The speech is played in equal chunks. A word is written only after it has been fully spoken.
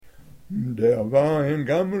Der var en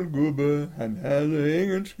gammel gubbe, han havde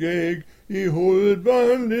ingen skæg. I hovedet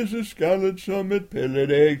var han lige så skaldet som et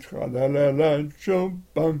pillet æg. Tralalala,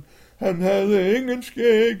 tjubang. Han havde ingen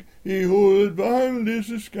skæg. I hovedet var han lige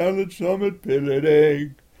så skaldet som et pillet æg.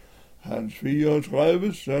 Hans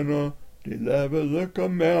 34 sønner, de lavede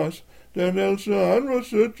kommers. Den ældste han var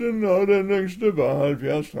 17, og den yngste var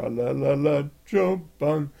 70. Tralalala,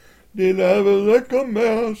 tjubang. De lavede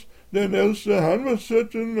kommers. Den ældste han var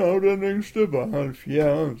 17, og den yngste var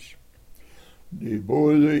 70. De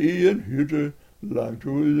boede i en hytte, langt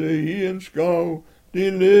ude i en skov.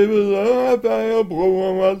 De levede af bag og brug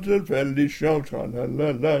om alt tilfældig sjov.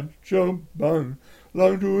 Tralalala, tjubang.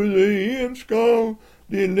 Langt ude i en skov.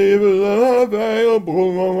 De levede af bag og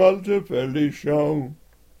brug om alt tilfældig sjov.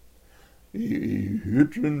 I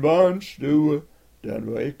hytten var en stue,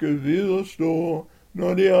 den var ikke videre stor.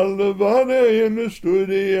 Når de alle var derinde, stod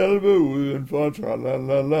de 11 udenfor.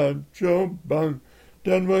 Tralalala, tjubang.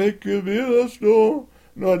 Den var ikke videre stor.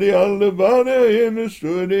 Når de alle var derinde,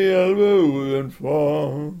 stod de 11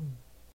 udenfor.